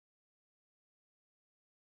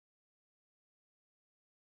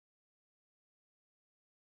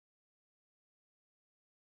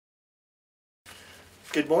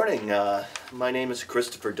Good morning. My name is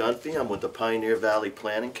Christopher Dunphy. I'm with the Pioneer Valley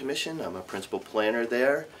Planning Commission. I'm a principal planner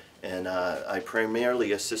there, and I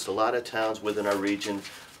primarily assist a lot of towns within our region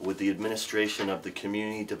with the administration of the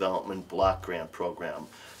Community Development Block Grant Program.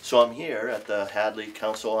 So I'm here at the Hadley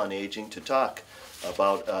Council on Aging to talk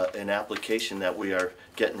about an application that we are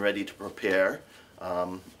getting ready to prepare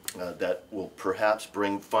that will perhaps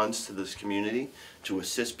bring funds to this community to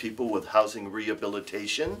assist people with housing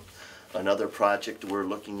rehabilitation. Another project we're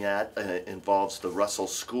looking at involves the Russell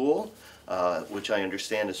School, which I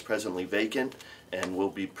understand is presently vacant, and we'll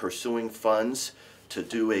be pursuing funds to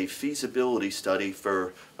do a feasibility study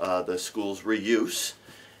for the school's reuse.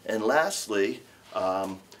 And lastly,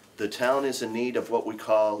 the town is in need of what we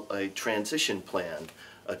call a transition plan.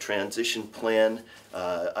 A transition plan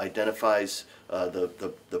identifies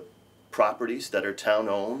the properties that are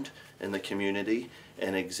town-owned in the community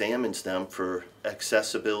and examines them for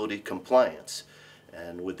accessibility compliance,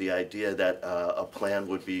 and with the idea that a plan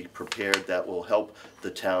would be prepared that will help the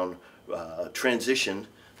town transition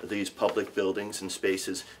these public buildings and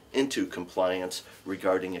spaces into compliance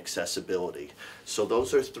regarding accessibility. So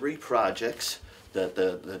those are three projects that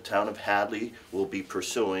the town of Hadley will be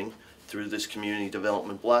pursuing through this Community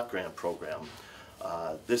Development Block Grant Program.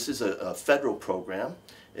 This is a federal program.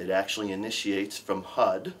 It actually initiates from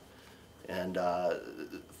HUD, and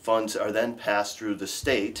funds are then passed through the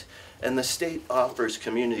state, and the state offers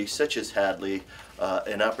communities such as Hadley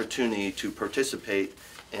an opportunity to participate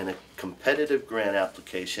in a competitive grant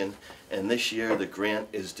application, and this year the grant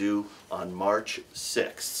is due on March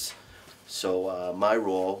 6th. So my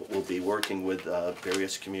role will be working with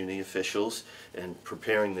various community officials and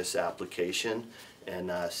preparing this application and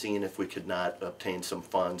seeing if we could not obtain some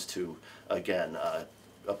funds to, again,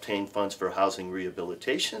 obtain funds for housing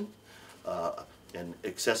rehabilitation, an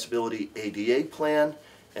accessibility ADA plan,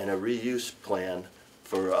 and a reuse plan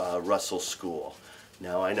for Russell School.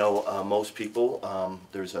 Now I know most people,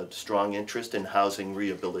 there's a strong interest in housing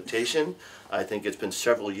rehabilitation. I think it's been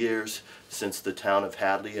several years since the town of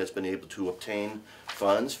Hadley has been able to obtain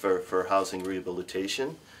funds for housing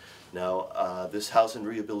rehabilitation. Now this housing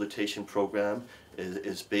rehabilitation program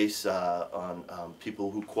is based on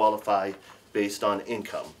people who qualify based on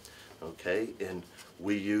income, okay? And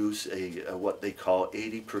we use what they call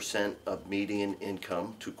 80% of median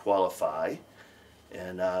income to qualify.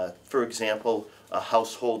 And for example, a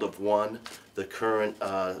household of one, the current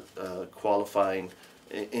qualifying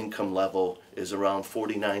income level is around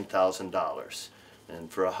 $49,000.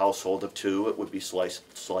 And for a household of two, it would be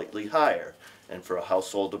slightly higher. And for a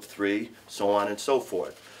household of three, so on and so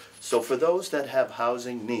forth. So for those that have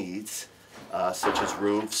housing needs, such as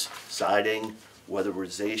roofs, siding,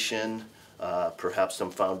 weatherization, perhaps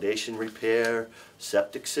some foundation repair,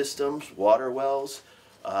 septic systems, water wells,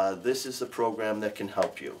 this is a program that can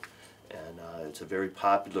help you. And it's a very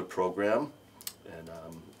popular program. And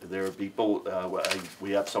there are people,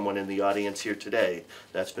 we have someone in the audience here today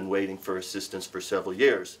that's been waiting for assistance for several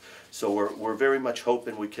years. So we're very much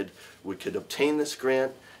hoping we could obtain this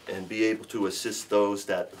grant and be able to assist those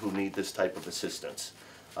who need this type of assistance,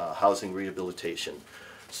 housing rehabilitation.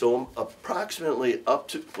 So approximately up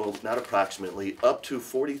to, well, not approximately, up to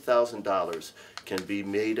 $40,000 can be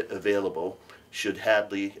made available should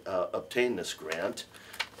Hadley obtain this grant.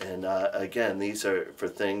 And again, these are for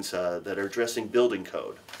things that are addressing building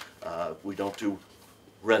code. We don't do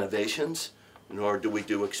renovations, nor do we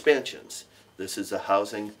do expansions. This is a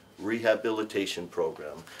housing rehabilitation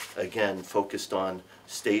program, again, focused on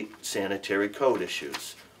state sanitary code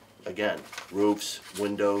issues. Again, roofs,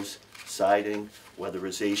 windows, siding,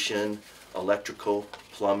 weatherization, electrical,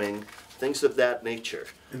 plumbing, things of that nature.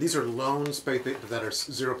 And these are loans that are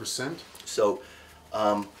 0%? So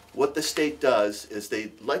what the state does is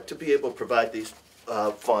they like to be able to provide these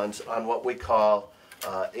funds on what we call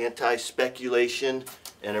anti-speculation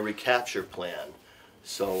and a recapture plan.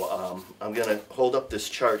 So I'm going to hold up this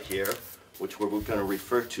chart here, which we're going to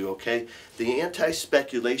refer to, okay? The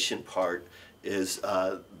anti-speculation part is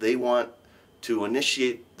they want to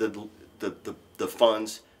initiate the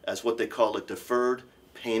funds as what they call a deferred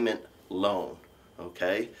payment loan,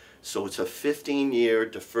 okay? So it's a 15-year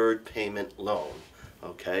deferred payment loan,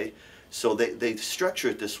 okay? So they structure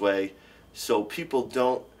it this way so people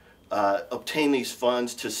don't obtain these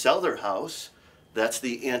funds to sell their house. That's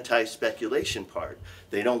the anti-speculation part.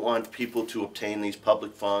 They don't want people to obtain these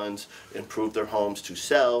public funds, improve their homes to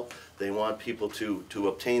sell. They want people to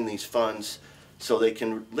obtain these funds so they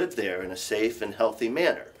can live there in a safe and healthy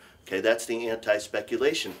manner. Okay, that's the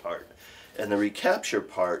anti-speculation part. And the recapture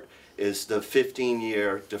part is the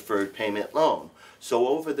 15-year deferred payment loan. So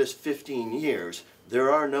over this 15 years,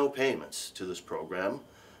 there are no payments to this program,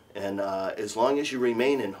 and as long as you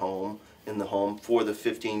remain in the home for the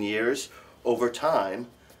 15 years, over time,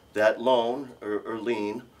 that loan or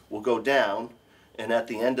lien will go down, and at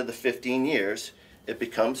the end of the 15 years, it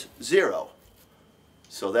becomes zero.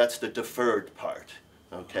 So that's the deferred part,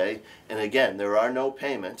 okay? And again, there are no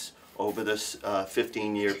payments over this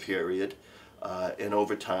 15-year period, and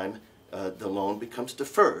over time, the loan becomes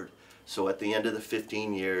deferred. So at the end of the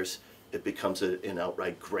 15 years, it becomes an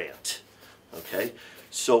outright grant, okay?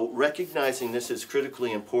 So recognizing this is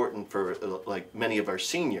critically important for like many of our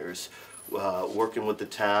seniors, working with the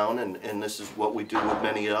town, and this is what we do with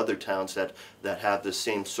many other towns that have the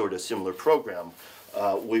same sort of similar program.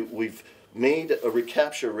 We've made a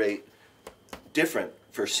recapture rate different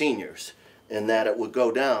for seniors in that it would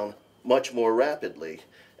go down much more rapidly.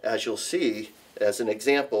 As you'll see, as an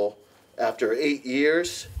example, after 8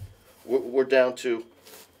 years, we're down to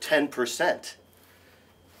 10%.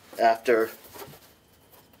 After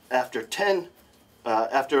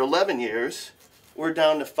 11 years, we're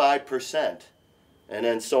down to 5%, and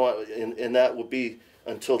then so on, and that will be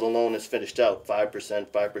until the loan is finished out, 5%,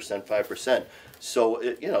 5%, 5%. So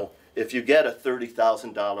you know, if you get a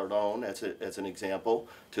 $30,000 loan, as an example,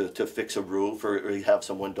 to fix a roof or you have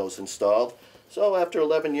some windows installed, so after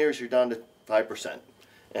 11 years, you're down to 5%,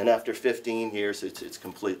 and after 15 years, it's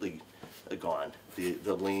completely gone.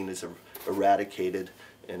 The lien is eradicated,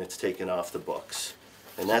 and it's taken off the books.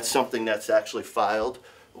 And that's something that's actually filed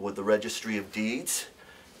with the Registry of Deeds,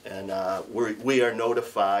 and we are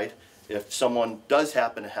notified if someone does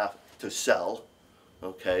happen to have to sell,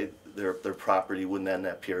 okay, their property within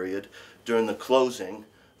that period. During the closing,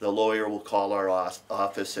 the lawyer will call our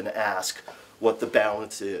office and ask what the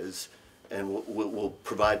balance is, and we'll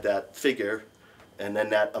provide that figure, and then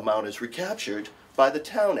that amount is recaptured by the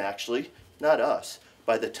town, actually, not us,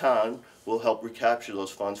 by the town. We'll help recapture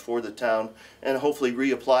those funds for the town and hopefully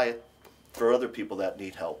reapply it for other people that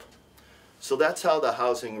need help. So that's how the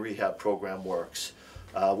housing rehab program works.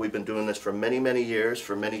 We've been doing this for many, many years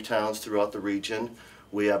for many towns throughout the region.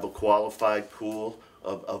 We have a qualified pool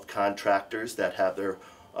of contractors that have their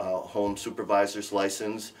home supervisor's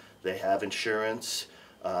license. They have insurance.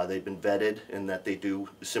 They've been vetted in that they do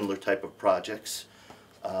similar type of projects.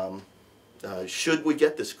 Should we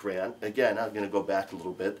get this grant, again, I'm going to go back a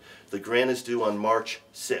little bit. The grant is due on March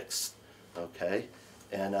 6th, okay?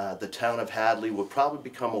 And the town of Hadley will probably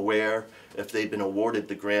become aware if they've been awarded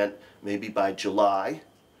the grant maybe by July,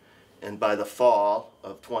 and by the fall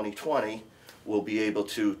of 2020, we'll be able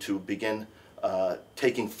to begin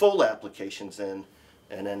taking full applications in,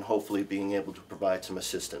 and then hopefully being able to provide some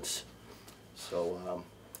assistance. So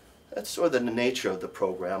that's sort of the nature of the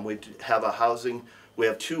program. We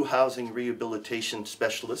have 2 housing rehabilitation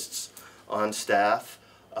specialists on staff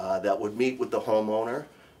that would meet with the homeowner.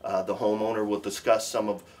 The homeowner will discuss some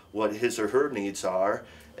of what his or her needs are,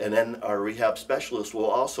 and then our rehab specialist will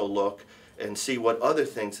also look and see what other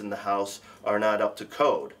things in the house are not up to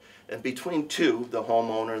code. And between the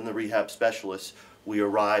homeowner and the rehab specialist, we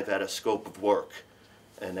arrive at a scope of work.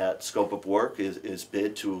 And that scope of work is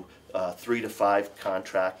bid to 3 to 5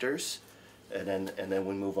 contractors, and then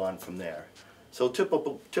we move on from there. So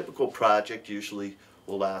typical project usually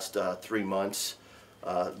will last 3 months.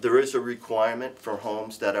 There is a requirement for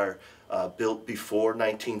homes that are built before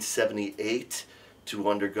 1978 to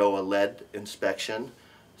undergo a lead inspection.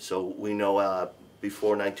 So we know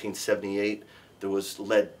before 1978 there was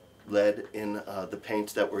lead in the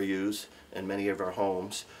paints that were used in many of our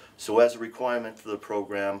homes. So as a requirement for the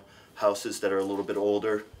program, houses that are a little bit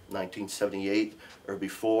older, 1978 or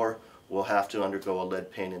before, will have to undergo a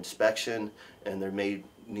lead paint inspection, and there may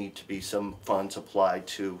need to be some funds applied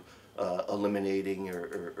to eliminating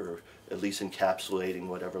or at least encapsulating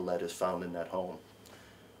whatever lead is found in that home.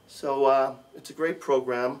 So it's a great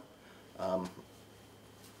program.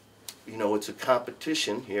 You know, it's a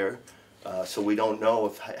competition here, so we don't know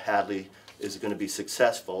if Hadley is going to be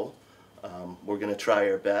successful. We're going to try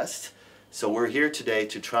our best. So we're here today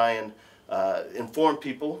to try and inform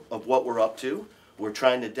people of what we're up to. We're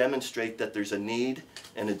trying to demonstrate that there's a need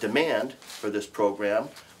and a demand for this program,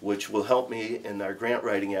 which will help me in our grant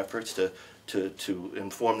writing efforts to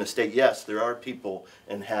inform the state, yes, there are people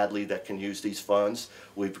in Hadley that can use these funds.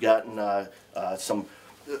 We've gotten some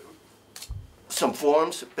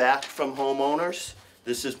forms back from homeowners.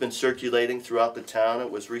 This has been circulating throughout the town.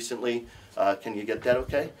 It was recently, can you get that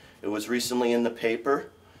okay? It was recently in the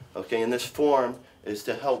paper, okay, and this form is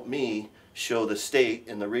to help me show the state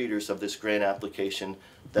and the readers of this grant application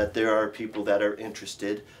that there are people that are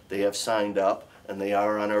interested, they have signed up, and they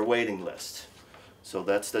are on our waiting list. So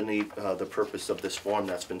that's the purpose of this form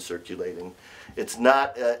that's been circulating. It's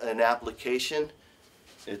not an application,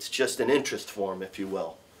 it's just an interest form, if you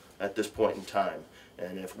will, at this point in time.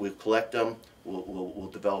 And if we collect them, we'll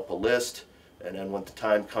develop a list, and then when the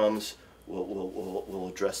time comes, we'll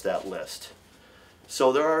address that list.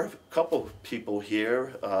 So there are a couple people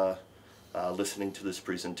here listening to this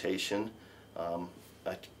presentation.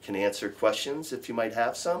 I can answer questions if you might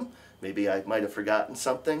have some. Maybe I might have forgotten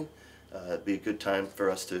something. It'd be a good time for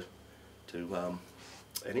us to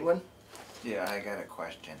anyone? Yeah, I got a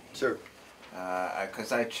question. Sir.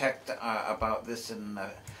 Because I checked about this in the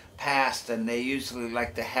past, and they usually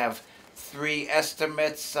like to have 3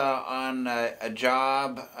 estimates on a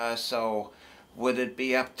job. So would it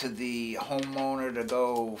be up to the homeowner to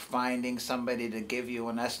go finding somebody to give you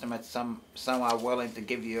an estimate? Some are willing to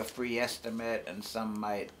give you a free estimate, and some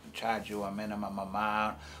might charge you a minimum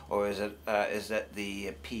amount. Or is it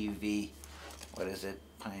the PV? What is it?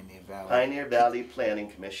 Pioneer Valley. Pioneer Valley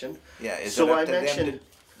Planning Commission. Yeah. Is so it up I to mentioned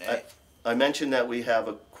them to, I mentioned that we have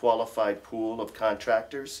a qualified pool of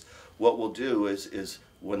contractors. What we'll do is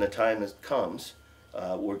when the time comes,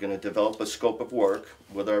 we're going to develop a scope of work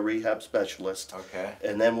with our rehab specialist. Okay.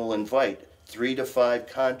 And then we'll invite 3 to 5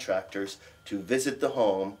 contractors to visit the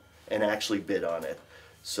home and actually bid on it.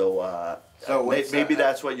 So, maybe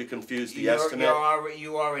that's what you confused the estimate.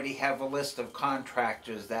 You already have a list of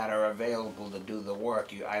contractors that are available to do the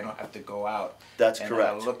work. I don't have to go out. That's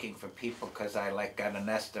correct. And looking for people, because I got an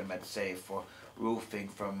estimate, say, for roofing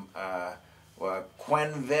from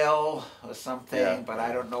Quenville or something, Yeah. But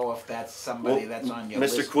I don't know if that's somebody that's on your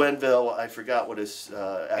Mr. list. Quenville, I forgot what his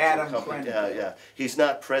actual Adam company. Quenville. Yeah. He's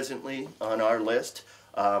not presently on our list.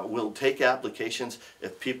 We'll take applications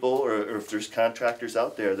if people or if there's contractors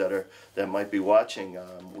out there that might be watching.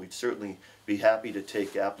 We'd certainly be happy to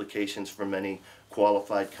take applications from any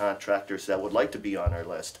qualified contractors that would like to be on our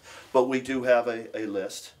list. But we do have a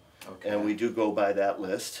list, Okay. and we do go by that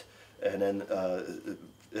list, and then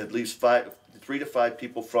at least 3 to 5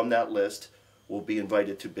 people from that list will be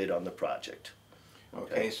invited to bid on the project.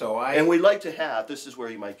 Okay, so And we'd like to have, this is where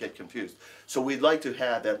you might get confused, so we'd like to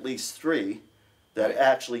have at least 3 that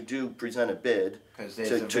actually do present a bid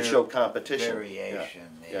to show competition. Variation.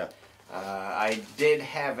 Yeah. I did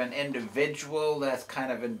have an individual that's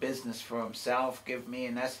kind of in business for himself give me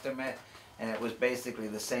an estimate, and it was basically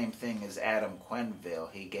the same thing as Adam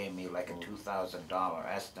Quenville. He gave me like a $2,000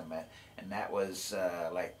 estimate, and that was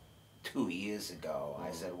like 2 years ago.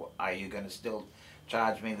 I said, well, are you going to still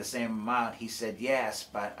charge me the same amount? He said yes,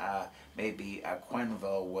 but maybe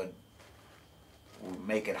Quenville would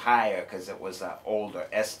make it higher because it was an older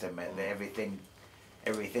estimate.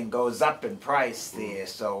 Everything goes up in price there,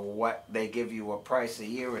 so what they give you a price a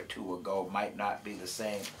year or 2 ago might not be the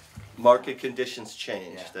same. Market conditions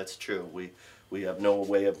change, Yeah. that's true. We have no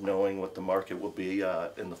way of knowing what the market will be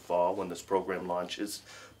in the fall when this program launches,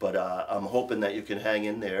 but I'm hoping that you can hang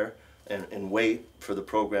in there and wait for the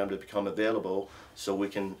program to become available so we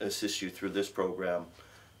can assist you through this program,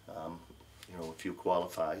 if you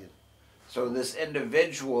qualify. So this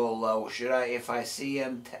individual, should I, if I see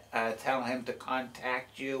him, tell him to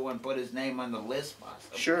contact you and put his name on the list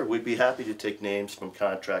possibly? Sure, we'd be happy to take names from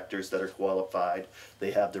contractors that are qualified.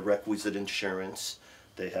 They have the requisite insurance.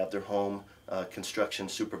 They have their home construction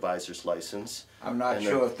supervisor's license. I'm not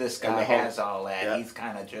sure if this guy has all that. Yeah. He's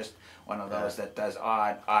kind of just one of those that does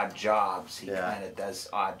odd jobs. He kind of does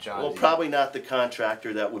odd jobs. Well, probably not the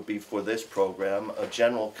contractor that would be for this program. A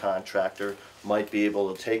general contractor might be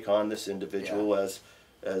able to take on this individual as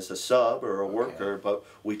a sub or a worker, but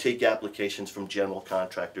we take applications from general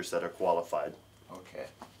contractors that are qualified. Okay.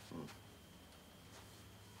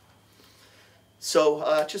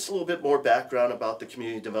 So just a little bit more background about the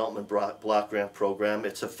Community Development Block Grant Program.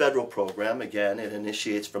 It's a federal program. Again, it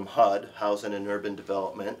initiates from HUD, Housing and Urban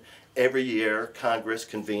Development. Every year, Congress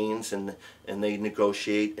convenes and they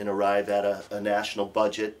negotiate and arrive at a national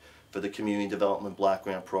budget for the Community Development Block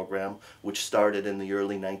Grant Program, which started in the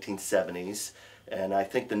early 1970s. And I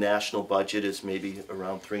think the national budget is maybe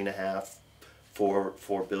around $4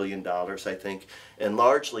 billion, I think. And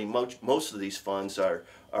largely, most of these funds are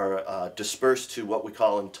dispersed to what we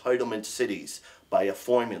call entitlement cities by a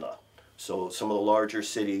formula. So some of the larger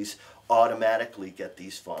cities automatically get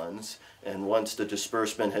these funds, and once the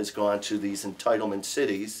disbursement has gone to these entitlement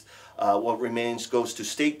cities, what remains goes to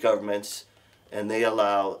state governments, and they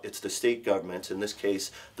allow, it's the state governments, in this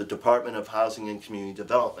case the Department of Housing and Community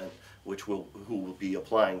Development, who will be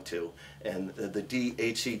applying to, and the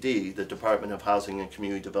DHCD, the Department of Housing and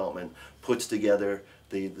Community Development, puts together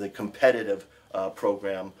the competitive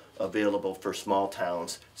program available for small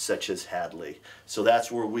towns such as Hadley. So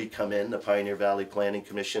that's where we come in, the Pioneer Valley Planning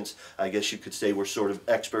Commissions. I guess you could say we're sort of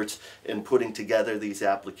experts in putting together these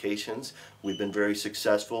applications. We've been very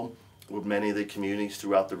successful with many of the communities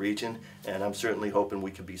throughout the region, and I'm certainly hoping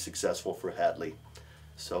we could be successful for Hadley.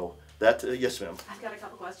 So that, yes ma'am. I've got a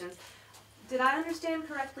couple questions. Did I understand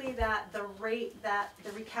correctly that the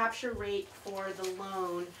recapture rate for the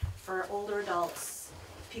loan for older adults,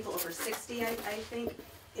 people over 60, I think,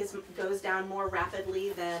 goes down more rapidly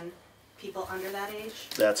than people under that age?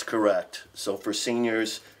 That's correct. So for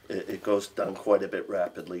seniors, it goes down quite a bit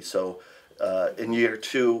rapidly. So in year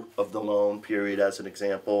 2 of the loan period, as an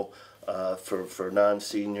example, for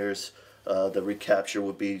non-seniors, the recapture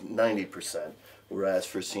would be 90%, whereas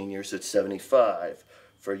for seniors it's 75%.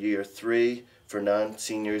 For year 3, for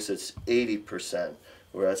non-seniors it's 80%,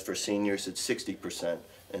 whereas for seniors it's 60%,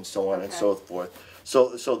 and so on and so forth.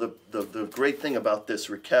 So the great thing about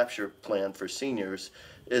this recapture plan for seniors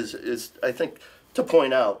is I think to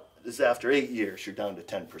point out is after 8 years you're down to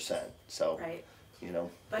 10%. So right. You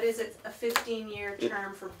know. But is it a 15-year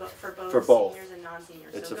term for both seniors and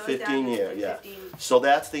non-seniors? It's so a 15-year, yeah. So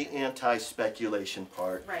that's the anti-speculation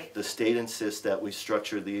part. Right. The state insists that we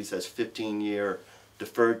structure these as 15-year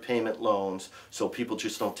deferred payment loans, so people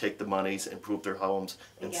just don't take the monies, improve their homes,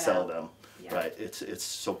 and sell them. Yeah. Right. It's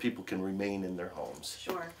so people can remain in their homes.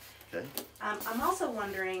 Sure. Okay. I'm also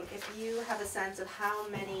wondering if you have a sense of how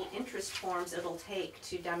many interest forms it'll take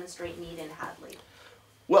to demonstrate need in Hadley.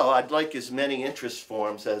 Well, I'd like as many interest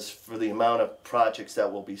forms as for the amount of projects that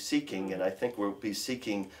we'll be seeking, and I think we'll be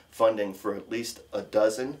seeking funding for at least a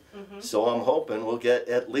dozen. So I'm hoping we'll get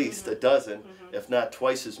at least a dozen, if not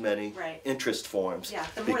twice as many interest forms. Yeah,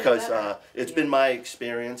 the more because the better. It's been my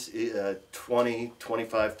experience, 20,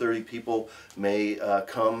 25, 30 people may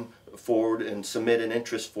come forward and submit an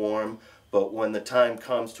interest form, but when the time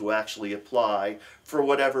comes to actually apply, for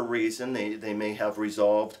whatever reason, they may have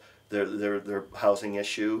resolved their housing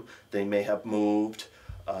issue, they may have moved,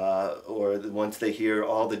 or once they hear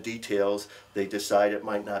all the details, they decide it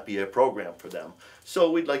might not be a program for them. So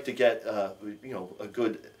we'd like to get you know, a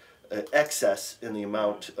good excess in the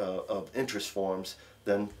amount of interest forms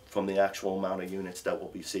than from the actual amount of units that we'll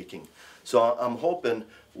be seeking. So I'm hoping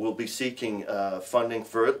we'll be seeking funding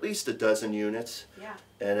for at least a dozen units. Yeah.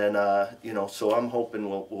 And then you know, so I'm hoping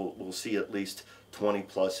we'll see at least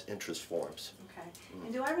 20+ interest forms. Okay.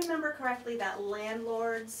 And do I remember correctly that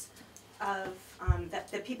landlords of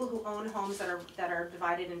that people who own homes that are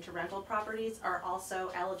divided into rental properties are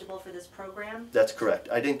also eligible for this program? That's correct.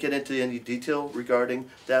 I didn't get into any detail regarding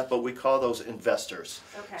that, but we call those investors.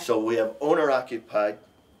 Okay. So we have owner-occupied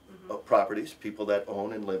properties, people that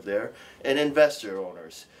own and live there, and investor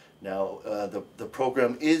owners. Now, the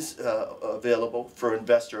program is available for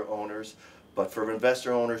investor owners, but for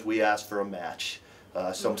investor owners, we ask for a match.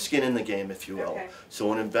 Some skin in the game, if you will. Okay.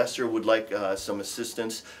 So an investor would like some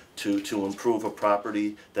assistance to improve a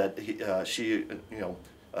property that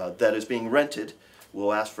that is being rented.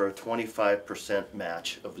 We'll ask for a 25%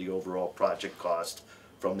 match of the overall project cost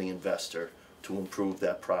from the investor to improve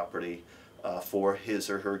that property for his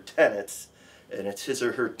or her tenants, and it's his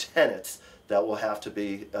or her tenants that will have to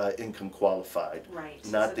be income qualified. Right.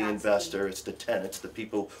 Not the investor, it's the tenants, the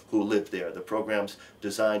people who live there. The program's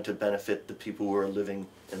designed to benefit the people who are living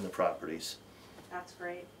in the properties. That's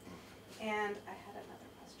great. And I had another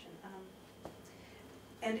question.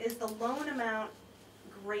 And is the loan amount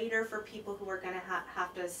greater for people who are going to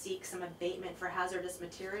have to seek some abatement for hazardous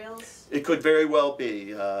materials? It could very well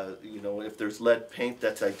be. You know, if there's lead paint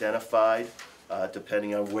that's identified,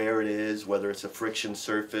 depending on where it is, whether it's a friction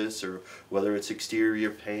surface or whether it's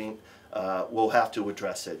exterior paint, we'll have to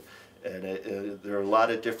address it. And there are a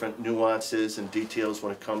lot of different nuances and details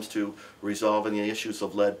when it comes to resolving the issues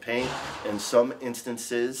of lead paint. In some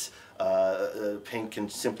instances, paint can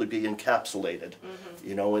simply be encapsulated.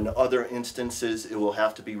 You know, in other instances, it will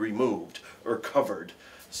have to be removed or covered.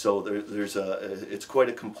 So it's quite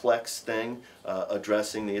a complex thing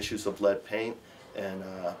addressing the issues of lead paint. And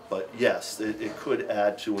but yes, it could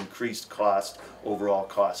add to increased cost, overall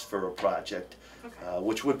cost for a project,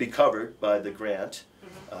 which would be covered by the grant.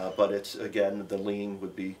 But it's, again, the lien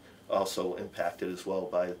would be also impacted as well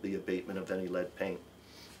by the abatement of any lead paint.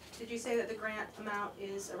 Did you say that the grant amount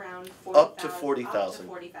is around 40,000? Up to 40,000. Up to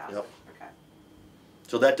 40,000. Yep. Okay.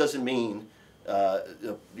 So that doesn't mean,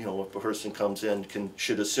 you know, if a person comes in,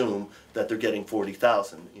 should assume that they're getting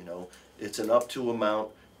 40,000. You know, it's an up to amount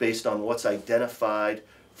based on what's identified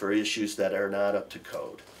for issues that are not up to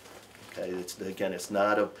code. Okay, it's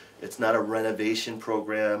not a renovation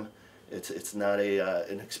program. It's not a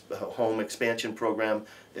home expansion program.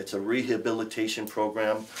 It's a rehabilitation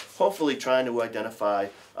program, hopefully trying to identify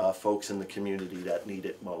folks in the community that need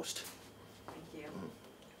it most. Thank you.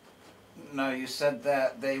 No, you said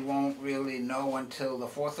that they won't really know until the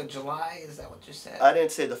 4th of July, is that what you said? I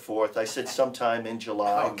didn't say the 4th, I said sometime in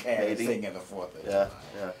July, Okay, I was maybe. thinking the 4th of Yeah, July.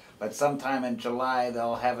 yeah. But sometime in July,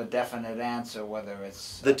 they'll have a definite answer whether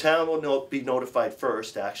it's... The town will be notified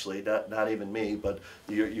first, actually, not even me, but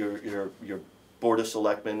your Board of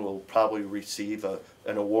Selectmen will probably receive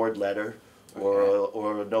an award letter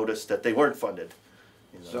or a notice that they weren't funded.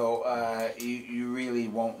 You know. So you really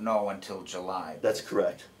won't know until July? That's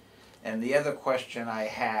correct. And the other question I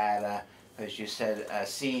had, as you said,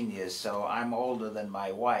 seniors, so I'm older than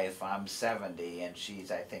my wife, I'm 70, and she's,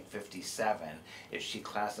 I think, 57. Is she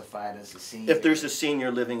classified as a senior? If there's a senior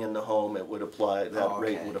living in the home, it would apply, that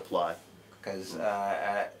rate would apply. Because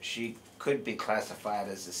she could be classified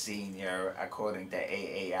as a senior according to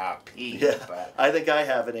AARP. Yeah, but I think I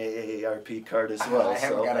have an AARP card as well. I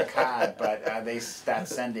haven't so. got a card, but they start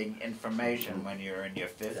sending information when you're in your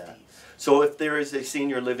 50s. Yeah. So if there is a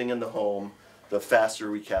senior living in the home, the faster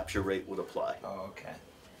recapture rate would apply. Oh, okay.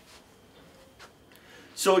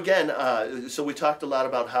 So again, so we talked a lot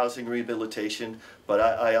about housing rehabilitation, but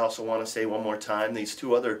I also want to say one more time, these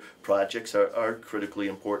two other projects are critically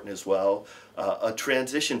important as well. A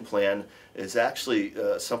transition plan is actually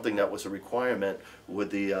something that was a requirement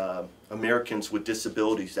with the Americans with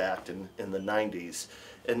Disabilities Act in the 90s.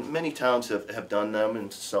 And many towns have done them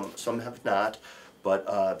and some have not, but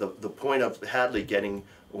the point of Hadley getting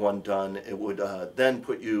one done, it would then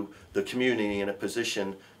put the community in a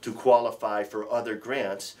position to qualify for other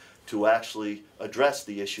grants to actually address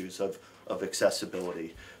the issues of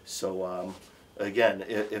accessibility. So again,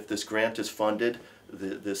 if this grant is funded,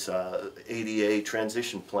 this ADA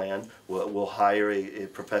transition plan will hire a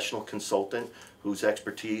professional consultant whose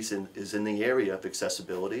expertise is in the area of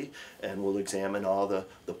accessibility, and will examine all the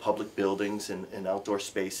public buildings and outdoor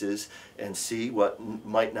spaces and see what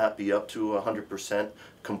might not be up to 100%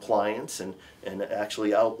 compliance, and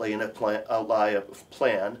actually outline a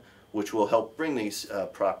plan which will help bring these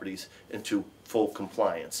properties into full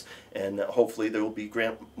compliance. And hopefully there will be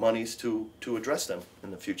grant monies to address them in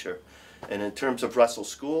the future. And in terms of Russell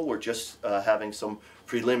School, we're just having some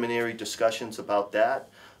preliminary discussions about that.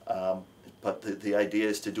 But the idea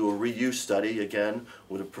is to do a reuse study, again,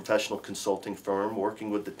 with a professional consulting firm working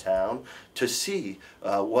with the town to see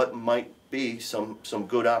what might be some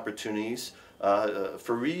good opportunities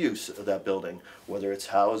for reuse of that building, whether it's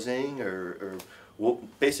housing or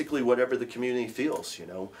basically whatever the community feels, you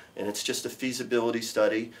know. And it's just a feasibility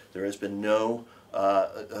study. There has been no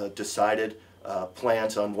decided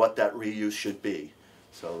plans on what that reuse should be.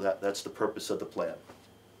 So that's the purpose of the plan.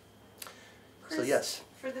 Chris, so yes.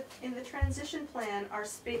 In the transition plan, are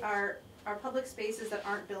public spaces that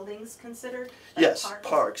aren't buildings considered? Yes,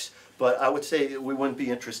 parks. But I would say we wouldn't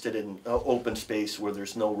be interested in open space where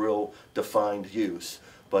there's no real defined use.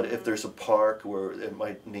 But if there's a park where it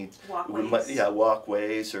might need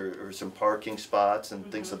walkways or some parking spots and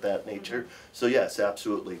things of that nature. So yes,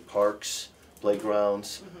 absolutely, parks,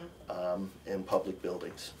 playgrounds, and public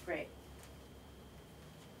buildings. Great.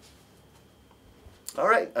 All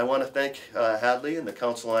right, I want to thank Hadley and the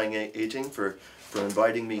Council on Aging for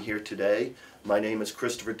inviting me here today. My name is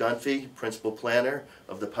Christopher Dunphy, Principal Planner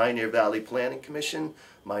of the Pioneer Valley Planning Commission.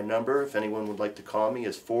 My number, if anyone would like to call me,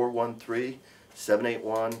 is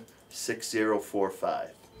 413-781-6045.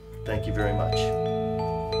 Thank you very much.